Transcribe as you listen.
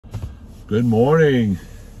Good morning.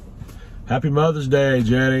 Happy Mother's Day,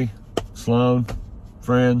 Jenny, Sloan,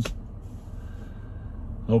 friends.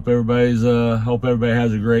 Hope everybody has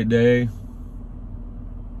a great day.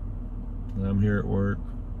 I'm here at work.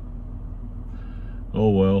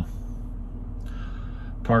 Oh well.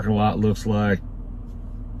 Parking lot looks like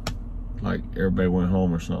everybody went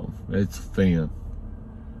home or something. It's thin.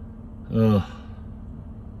 Ugh.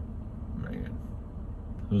 Man.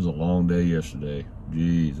 It was a long day yesterday.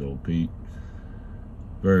 Jeez, old Pete.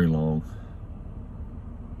 Very long.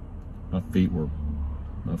 My feet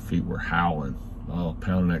were howling. Oh,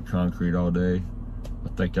 pounding that concrete all day. I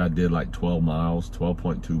think I did like 12 miles,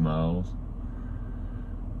 12.2 miles.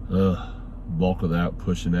 Bulk of that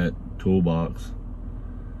pushing that toolbox.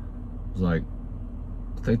 It was like,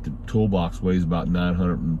 I think the toolbox weighs about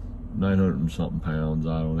 900 and something pounds.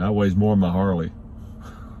 I don't know. That weighs more than my Harley.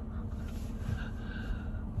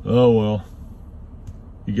 Oh well.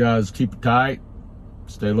 You guys keep it tight.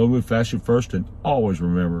 Stay low, move fast, shoot first, and always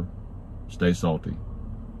remember, stay salty.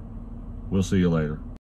 We'll see you later.